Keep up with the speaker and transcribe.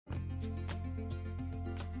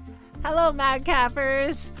Hello,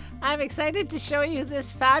 Madcappers! I'm excited to show you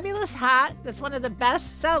this fabulous hat that's one of the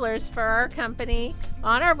best sellers for our company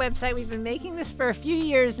on our website. We've been making this for a few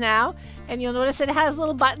years now, and you'll notice it has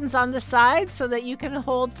little buttons on the side so that you can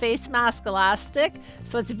hold face mask elastic.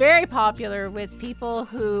 So it's very popular with people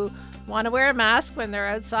who want to wear a mask when they're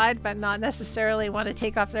outside but not necessarily want to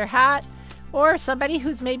take off their hat, or somebody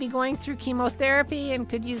who's maybe going through chemotherapy and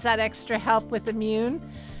could use that extra help with immune.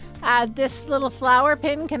 This little flower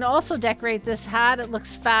pin can also decorate this hat. It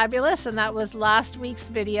looks fabulous, and that was last week's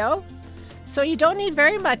video. So you don't need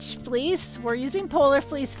very much fleece. We're using polar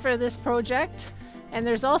fleece for this project, and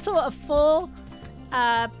there's also a full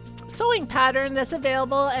sewing pattern that's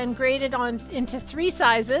available and graded into 3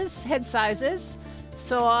 sizes, head sizes.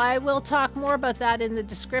 So I will talk more about that in the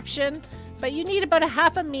description, but you need about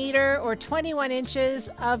 1/2 meter or 21 inches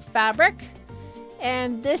of fabric.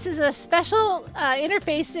 And this is a special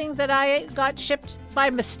interfacing that I got shipped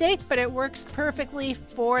by mistake, but it works perfectly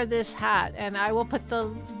for this hat. And I will put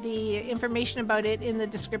the information about it in the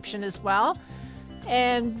description as well.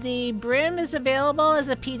 And the brim is available as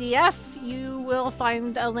a PDF. You will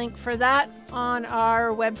find a link for that on our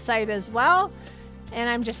website as well. And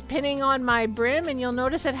I'm just pinning on my brim, and you'll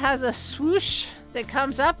notice it has a swoosh that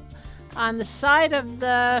comes up on the side of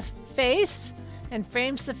the face and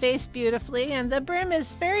frames the face beautifully. And the brim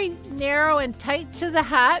is very narrow and tight to the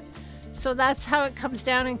hat, so that's how it comes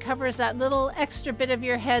down and covers that little extra bit of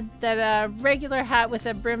your head that a regular hat with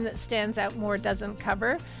a brim that stands out more doesn't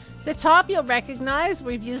cover. The top you'll recognize.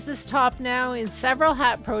 We've used this top now in several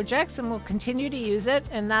hat projects and we'll continue to use it,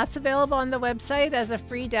 and that's available on the website as a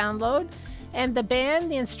free download. And the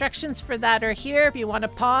band, the instructions for that are here. If you want to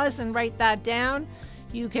pause and write that down,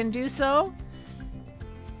 you can do so.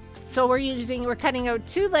 So we're cutting out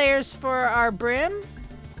 2 layers for our brim,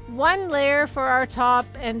 1 layer for our top,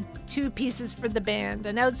 and 2 pieces for the band,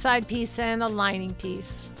 an outside piece and a lining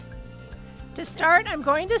piece. To start, I'm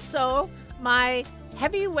going to sew my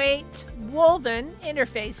heavyweight woven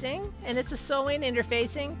interfacing, and it's a sew-in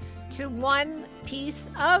interfacing, to 1 piece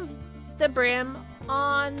of the brim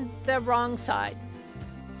on the wrong side.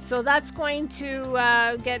 So that's going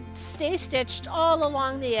to stay stitched all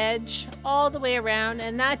along the edge, all the way around,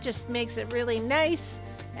 and that just makes it really nice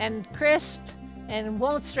and crisp and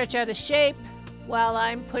won't stretch out of shape while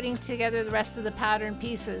I'm putting together the rest of the pattern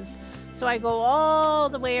pieces. So I go all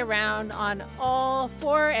the way around on all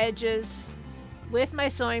 4 edges with my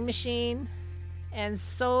sewing machine and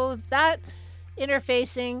sew that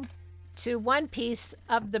interfacing to 1 piece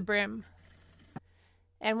of the brim.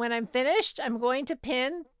 And when I'm finished, I'm going to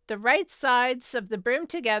pin the right sides of the brim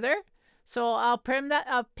together. So I'll pin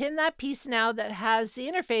that piece now that has the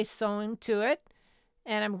interface sewn to it.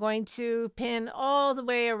 And I'm going to pin all the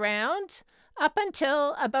way around up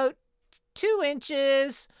until about 2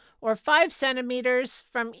 inches or 5 centimeters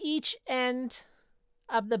from each end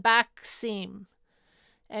of the back seam.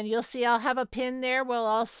 And you'll see I'll have a pin there where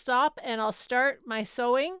I'll stop and I'll start my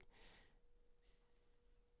sewing.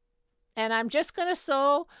 And I'm just going to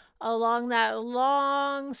sew along that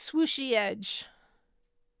long swooshy edge.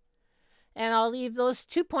 And I'll leave those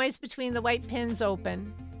 2 points between the white pins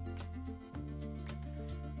open.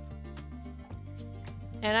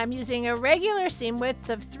 And I'm using a regular seam width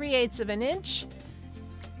of 3/8 of an inch.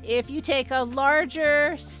 If you take a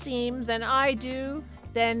larger seam than I do,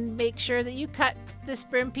 then make sure that you cut this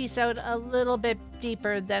brim piece out a little bit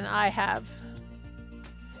deeper than I have.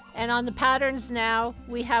 And on the patterns now,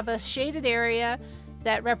 we have a shaded area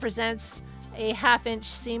that represents a 1/2 inch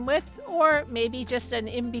seam width, or maybe just an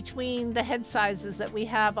in between the head sizes that we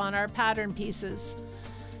have on our pattern pieces.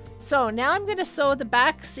 So now I'm going to sew the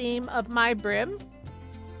back seam of my brim,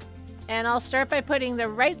 and I'll start by putting the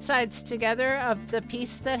right sides together of the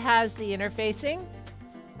piece that has the interfacing.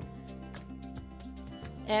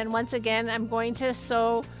 And once again, I'm going to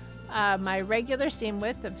sew my regular seam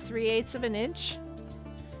width of 3/8 of an inch.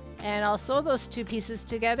 And I'll sew those 2 pieces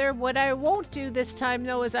together. What I won't do this time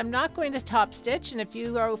though is I'm not going to top stitch. And if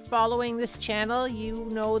you are following this channel, you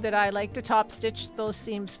know that I like to top stitch those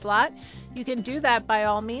seams flat. You can do that by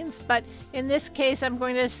all means, but in this case, I'm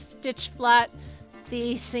going to stitch flat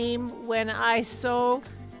the seam when I sew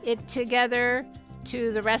it together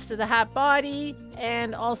to the rest of the hat body.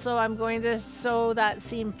 And also I'm going to sew that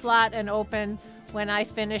seam flat and open when I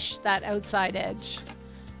finish that outside edge.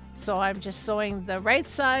 So I'm just sewing the right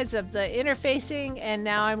sides of the interfacing, and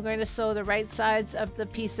now I'm going to sew the right sides of the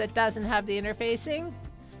piece that doesn't have the interfacing.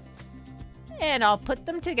 And I'll put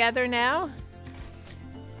them together now.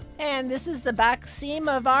 And this is the back seam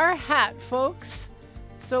of our hat, folks.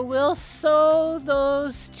 So we'll sew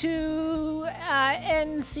those 2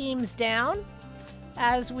 end seams down.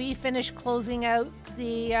 as we finish closing out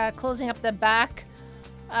the closing up the back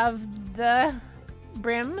of the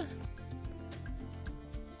brim.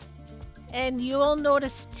 And you'll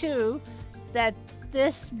notice too that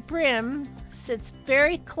this brim sits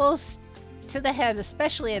very close to the head,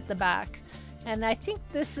 especially at the back. And I think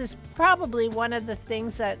this is probably one of the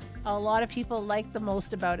things that a lot of people like the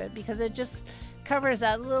most about it, because it just covers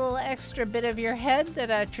that little extra bit of your head that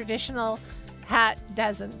a traditional hat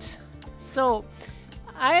doesn't. So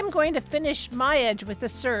I'm going to finish my edge with a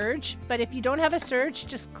serge, but if you don't have a serge,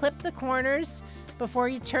 just clip the corners before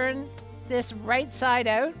you turn this right side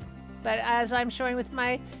out. But as I'm showing with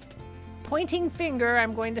my pointing finger,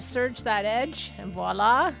 I'm going to serge that edge, and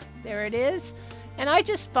voila, there it is. And I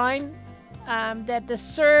just find that the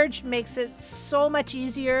serge makes it so much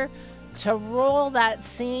easier to roll that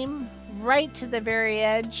seam right to the very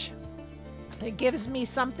edge. It gives me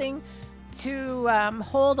something to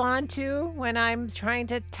hold on to when I'm trying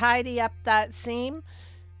to tidy up that seam.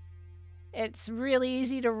 It's really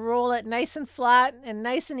easy to roll it nice and flat and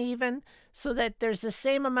nice and even so that there's the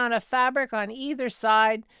same amount of fabric on either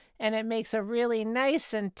side, and it makes a really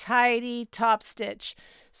nice and tidy top stitch.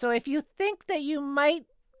 So if you think that you might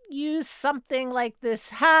use something like this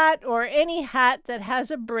hat or any hat that has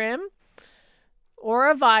a brim or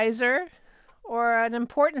a visor or an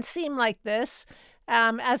important seam like this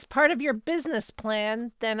as part of your business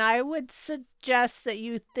plan, then I would suggest that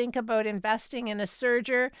you think about investing in a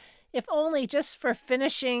serger, if only just for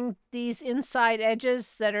finishing these inside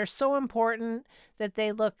edges that are so important that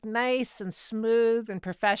they look nice and smooth and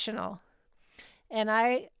professional. And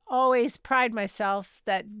I always pride myself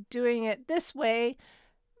that doing it this way,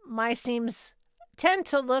 my seams tend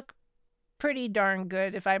to look pretty darn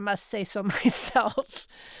good, if I must say so myself.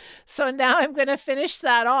 So now I'm going to finish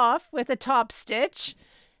that off with a top stitch.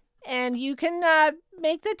 And you can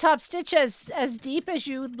make the top stitch as deep as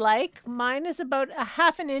you'd like. Mine is about a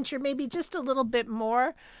 ½ inch or maybe just a little bit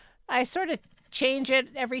more. I sort of change it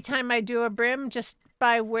every time I do a brim, just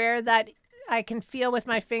by where that I can feel with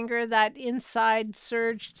my finger that inside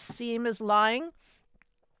serged seam is lying.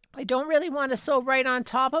 I don't really want to sew right on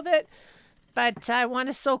top of it, but I want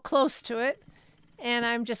to sew close to it. And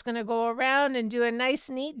I'm just going to go around and do a nice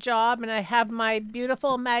neat job, and I have my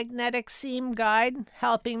beautiful magnetic seam guide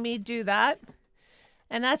helping me do that.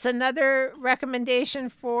 And that's another recommendation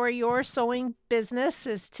for your sewing business,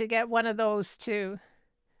 is to get one of those too.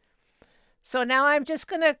 So now I'm just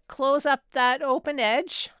going to close up that open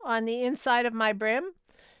edge on the inside of my brim,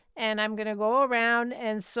 and I'm going to go around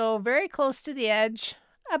and sew very close to the edge,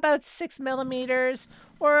 about 6 millimeters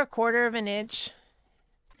or 1/4 inch.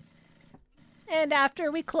 And after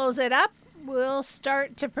we close it up, we'll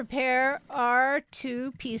start to prepare our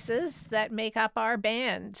 2 pieces that make up our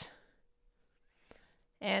band.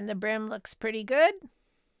 And the brim looks pretty good.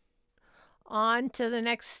 On to the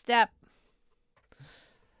next step.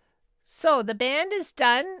 So the band is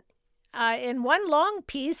done in one long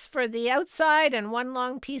piece for the outside and one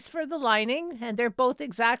long piece for the lining, and they're both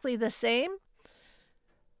exactly the same.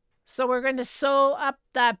 So we're going to sew up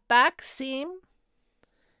that back seam.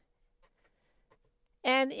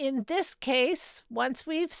 And in this case, once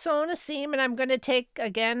we've sewn a seam, and I'm going to take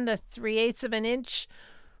again the 3/8 inch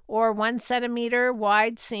or 1 centimeter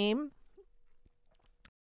wide seam,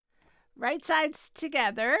 right sides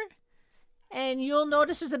together, and you'll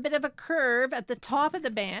notice there's a bit of a curve at the top of the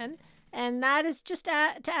band, and that is just to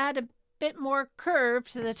add a bit more curve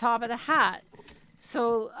to the top of the hat.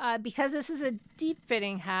 So because this is a deep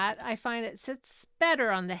fitting hat, I find it sits better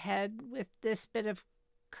on the head with this bit of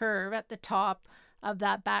curve at the top of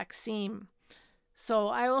that back seam. So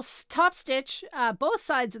I will top stitch both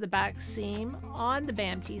sides of the back seam on the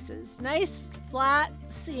band pieces. Nice flat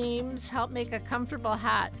seams help make a comfortable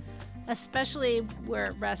hat, especially where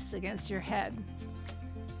it rests against your head.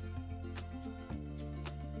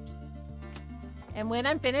 And when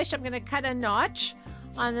I'm finished, I'm going to cut a notch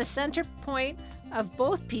on the center point of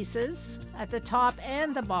both pieces at the top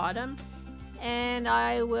and the bottom, and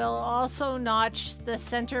I will also notch the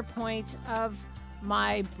center point of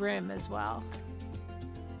my brim as well.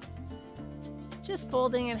 Just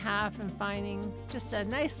folding in half and finding just a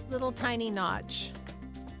nice little tiny notch.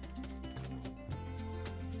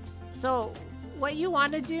 So what you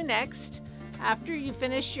want to do next, after you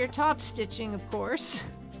finish your top stitching, of course,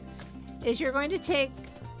 is you're going to take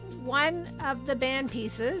one of the band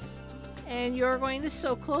pieces and you're going to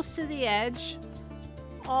sew close to the edge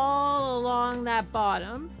all along that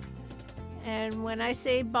bottom. And when I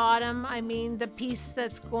say bottom, I mean the piece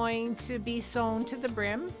that's going to be sewn to the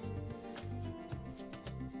brim.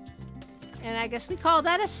 And I guess we call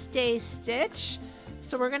that a stay stitch.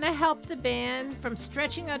 So we're going to help the band from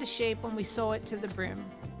stretching out of shape when we sew it to the brim.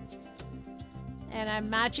 And I'm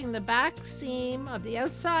matching the back seam of the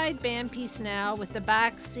outside band piece now with the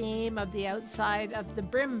back seam of the outside of the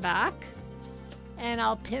brim back. And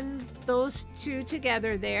I'll pin those two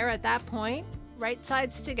together there at that point, right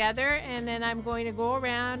sides together. And then I'm going to go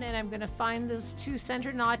around and I'm going to find those two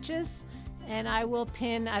center notches and I will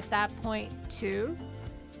pin at that point too.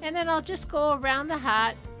 And then I'll just go around the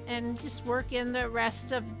hat and just work in the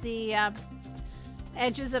rest of the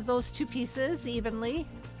edges of those two pieces evenly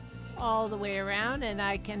all the way around, and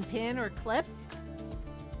I can pin or clip.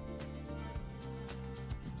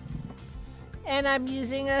 And I'm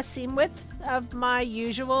using a seam width of my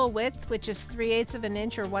usual width, which is 3/8 of an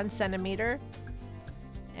inch or 1 centimeter.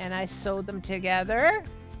 And I sew them together.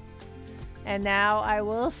 And now I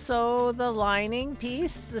will sew the lining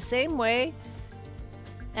piece the same way.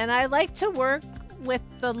 And I like to work with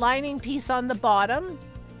the lining piece on the bottom,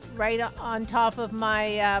 right on top of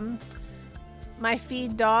my my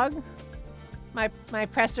feed dog, my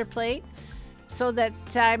presser plate, so that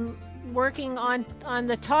I'm working on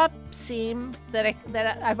the top seam that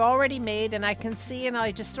I've already made, and I can see, and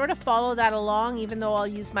I just sort of follow that along, even though I'll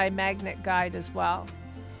use my magnet guide as well.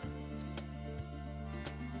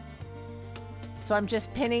 So I'm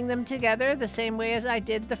just pinning them together the same way as I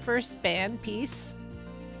did the first band piece.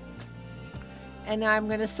 And now I'm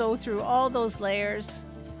going to sew through all those layers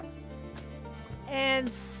and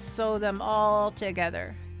sew them all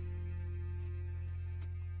together.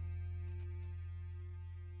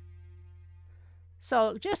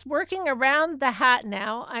 So just working around the hat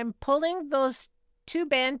now, I'm pulling those two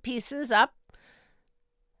band pieces up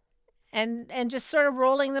and just sort of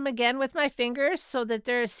rolling them again with my fingers so that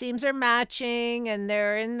their seams are matching and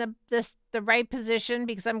they're in the right position,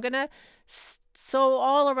 because I'm going to sew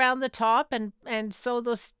all around the top and sew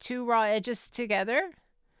those two raw edges together.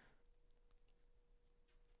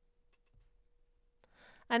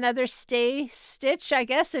 Another stay stitch, I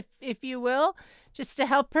guess, if you will, just to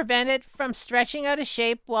help prevent it from stretching out of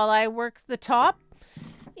shape while I work the top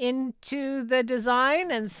into the design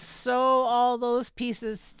and sew all those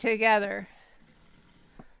pieces together.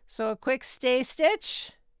 So a quick stay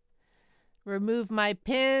stitch, remove my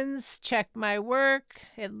pins, check my work,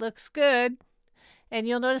 it looks good. And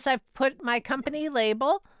you'll notice I've put my company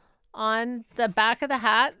label on the back of the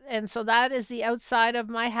hat, and so that is the outside of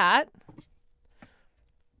my hat.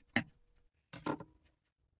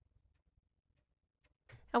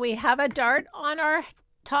 And we have a dart on our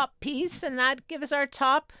top piece, and that gives our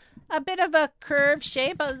top a bit of a curved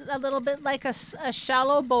shape, a little bit like a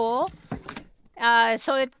shallow bowl.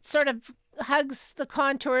 So it sort of hugs the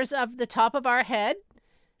contours of the top of our head.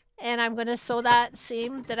 And I'm going to sew that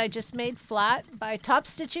seam that I just made flat by top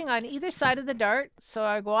stitching on either side of the dart. So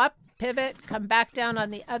I go up, pivot, come back down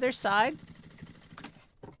on the other side,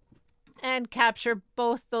 and capture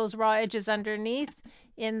both those raw edges underneath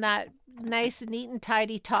in that nice, neat and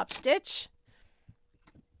tidy top stitch.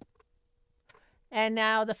 And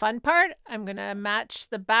now the fun part, I'm going to match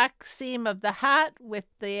the back seam of the hat with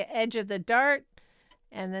the edge of the dart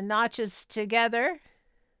and the notches together.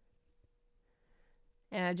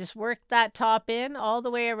 And I just work that top in all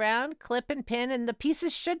the way around, clip and pin, and the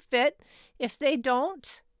pieces should fit. If they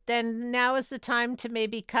don't, then now is the time to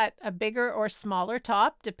maybe cut a bigger or smaller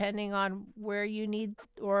top, depending on where you need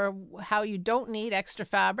or how you don't need extra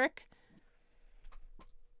fabric.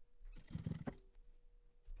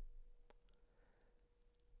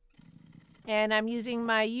 And I'm using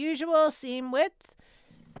my usual seam width,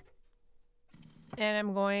 and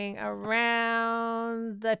I'm going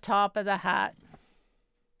around the top of the hat,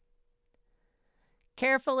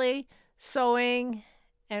 carefully sewing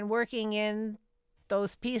and working in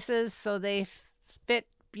those pieces so they fit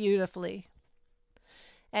beautifully.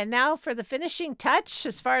 And now for the finishing touch,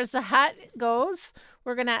 as far as the hat goes,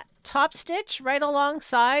 we're going to top stitch right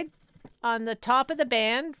alongside on the top of the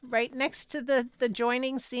band, right next to the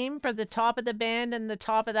joining seam for the top of the band and the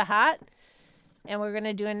top of the hat. And we're going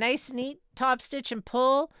to do a nice neat top stitch and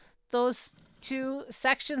pull those two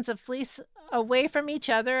sections of fleece away from each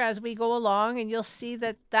other as we go along, and you'll see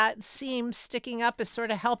that that seam sticking up is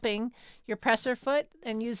sort of helping your presser foot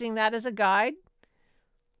and using that as a guide.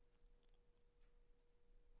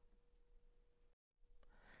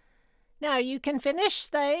 Now you can finish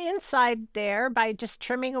the inside there by just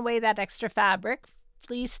trimming away that extra fabric.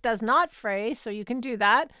 Fleece does not fray, so you can do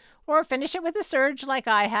that, or finish it with a serge like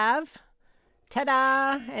I have.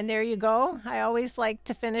 Ta-da! And there you go. I always like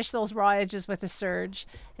to finish those raw edges with a serge.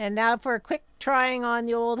 And now for a quick trying on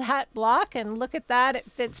the old hat block, and look at that, it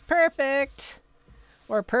fits perfect,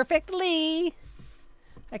 or perfectly.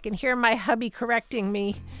 I can hear my hubby correcting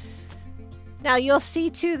me. Now you'll see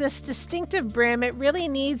too this distinctive brim, it really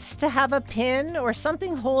needs to have a pin or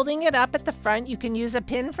something holding it up at the front. You can use a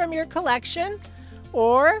pin from your collection,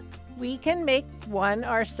 or we can make one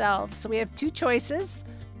ourselves. So we have two choices.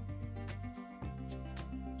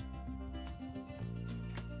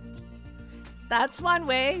 That's one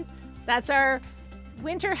way. That's our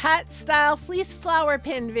winter hat style fleece flower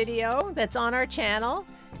pin video that's on our channel.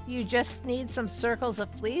 You just need some circles of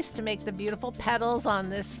fleece to make the beautiful petals on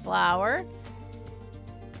this flower,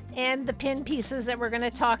 and the pin pieces that we're going to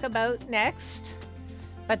talk about next.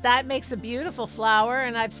 But that makes a beautiful flower,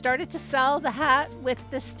 and I've started to sell the hat with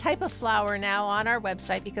this type of flower now on our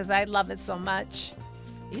website because I love it so much.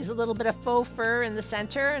 I use a little bit of faux fur in the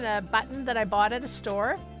center and a button that I bought at a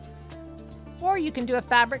store. Or you can do a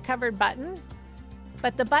fabric covered button.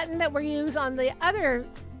 But the button that we use on the other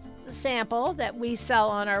sample that we sell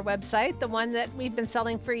on our website, the one that we've been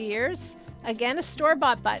selling for years, again, a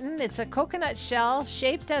store-bought button. It's a coconut shell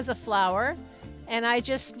shaped as a flower, and I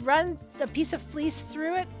just run the piece of fleece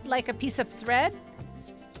through it like a piece of thread.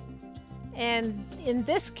 And in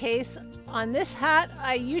this case, on this hat,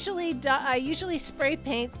 I usually spray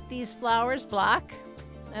paint these flowers black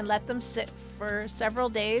and let them sit for several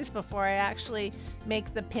days before I actually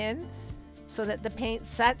make the pin so that the paint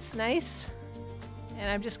sets nice. And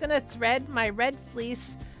I'm just going to thread my red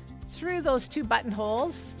fleece through those two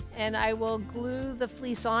buttonholes, and I will glue the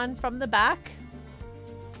fleece on from the back.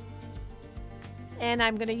 And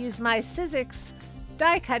I'm going to use my Sizzix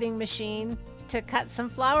die cutting machine to cut some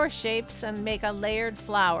flower shapes and make a layered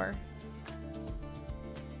flower.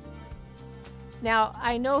 Now,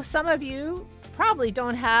 I know some of you probably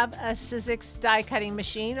don't have a Sizzix die cutting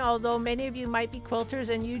machine, although many of you might be quilters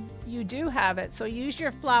and you do have it. So use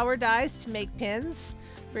your flower dies to make pins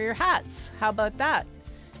for your hats. How about that?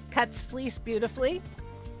 Cuts fleece beautifully.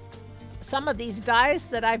 Some of these dies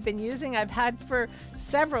that I've been using I've had for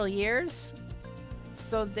several years,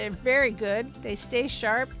 so they're very good. They stay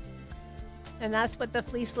sharp, and that's what the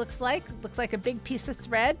fleece looks like. It looks like a big piece of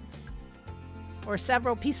thread or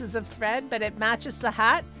several pieces of thread, but it matches the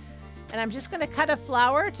hat. And I'm just going to cut a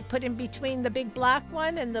flower to put in between the big black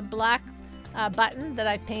one and the black button that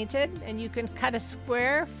I painted. And you can cut a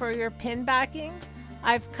square for your pin backing.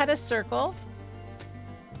 I've cut a circle.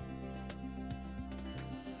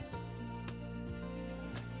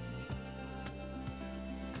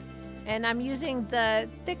 And I'm using the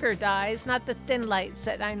thicker dies, not the thin lights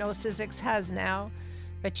that I know Sizzix has now.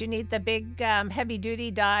 But you need the big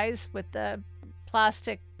heavy-duty dies with the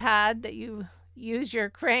plastic pad that you use your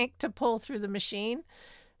crank to pull through the machine.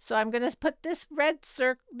 So I'm going to put this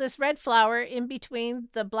red flower in between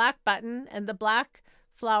the black button and the black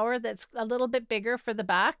flower that's a little bit bigger for the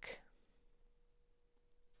back.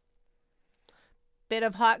 Bit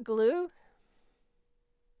of hot glue.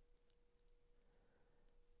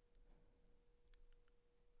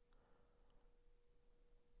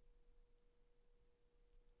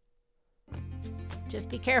 Just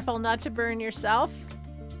be careful not to burn yourself.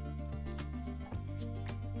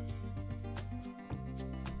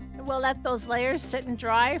 We'll let those layers sit and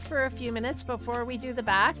dry for a few minutes before we do the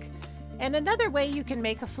back. And another way you can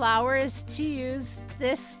make a flower is to use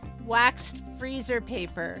this waxed freezer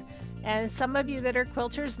paper. And some of you that are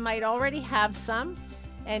quilters might already have some.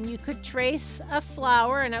 And you could trace a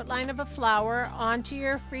flower, an outline of a flower, onto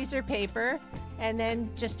your freezer paper, and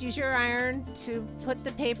then just use your iron to put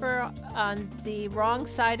the paper on the wrong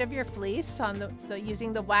side of your fleece, on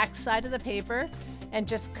using the wax side of the paper, and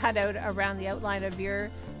just cut out around the outline of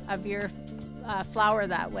your flower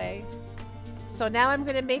that way. So now I'm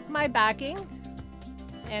going to make my backing,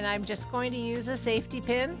 and I'm just going to use a safety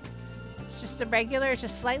pin. It's just a regular, it's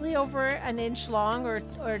just slightly over an inch long, or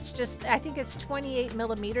it's just, I think it's 28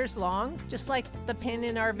 millimeters long, just like the pin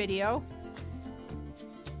in our video.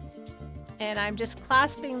 And I'm just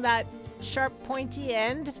clasping that sharp pointy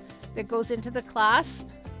end that goes into the clasp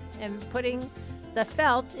and putting the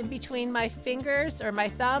felt in between my fingers or my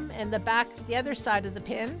thumb and the other side of the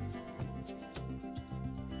pin.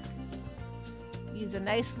 Use a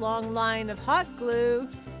nice long line of hot glue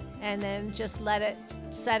and then just let it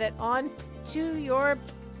set it on to your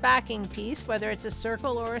backing piece, whether it's a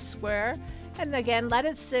circle or a square. And again, let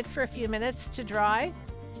it sit for a few minutes to dry.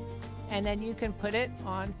 And then you can put it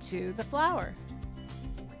onto the flower.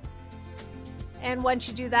 And once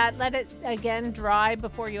you do that, let it again dry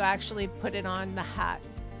before you actually put it on the hat.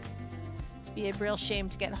 It'd be a real shame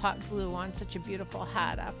to get hot glue on such a beautiful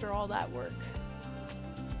hat after all that work.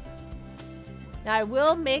 Now I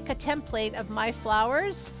will make a template of my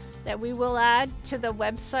flowers that we will add to the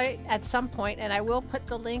website at some point, and I will put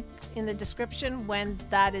the link in the description when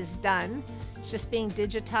that is done. It's just being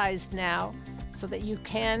digitized now so that you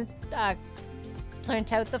can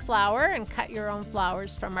print out the flower and cut your own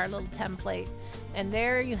flowers from our little template. And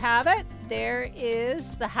there you have it. There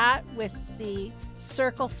is the hat with the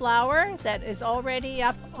circle flower that is already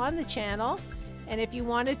up on the channel. And if you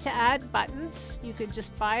wanted to add buttons, you could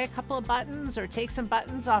just buy a couple of buttons or take some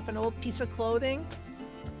buttons off an old piece of clothing.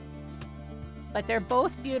 But they're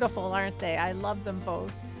both beautiful, aren't they? I love them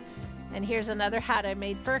both. And here's another hat I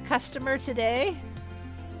made for a customer today.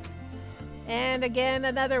 And again,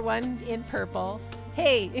 another one in purple.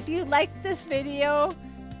 Hey, if you liked this video,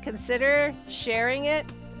 consider sharing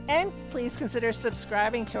it. And please consider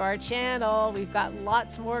subscribing to our channel. We've got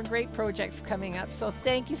lots more great projects coming up. So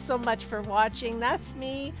thank you so much for watching. That's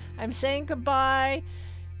me. I'm saying goodbye.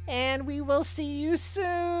 And we will see you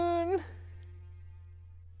soon.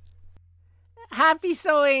 Happy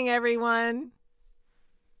sewing, everyone.